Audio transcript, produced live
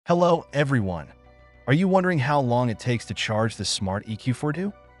Hello, everyone. Are you wondering how long it takes to charge the Smart EQ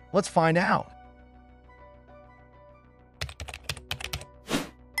Fortwo? Let's find out.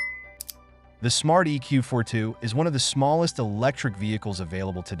 The Smart EQ Fortwo is one of the smallest electric vehicles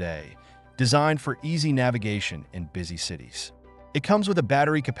available today, designed for easy navigation in busy cities. It comes with a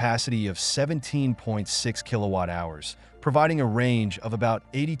battery capacity of 17.6 kilowatt-hours, providing a range of about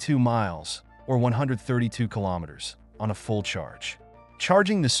 82 miles or 132 kilometers on a full charge.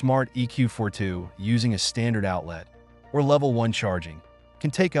 Charging the Smart EQ Fortwo using a standard outlet or level 1 charging can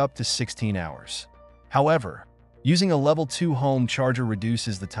take up to 16 hours. However, using a level 2 home charger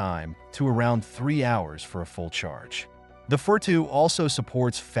reduces the time to around 3 hours for a full charge. The Fortwo also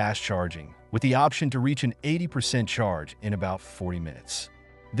supports fast charging, with the option to reach an 80% charge in about 40 minutes.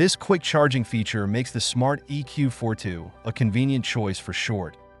 This quick charging feature makes the Smart EQ Fortwo a convenient choice for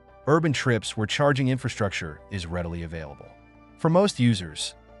short, urban trips where charging infrastructure is readily available. For most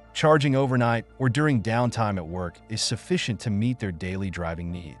users, charging overnight or during downtime at work is sufficient to meet their daily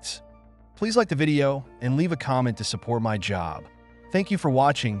driving needs. Please like the video and leave a comment to support my job. Thank you for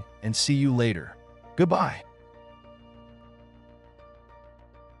watching and see you later. Goodbye.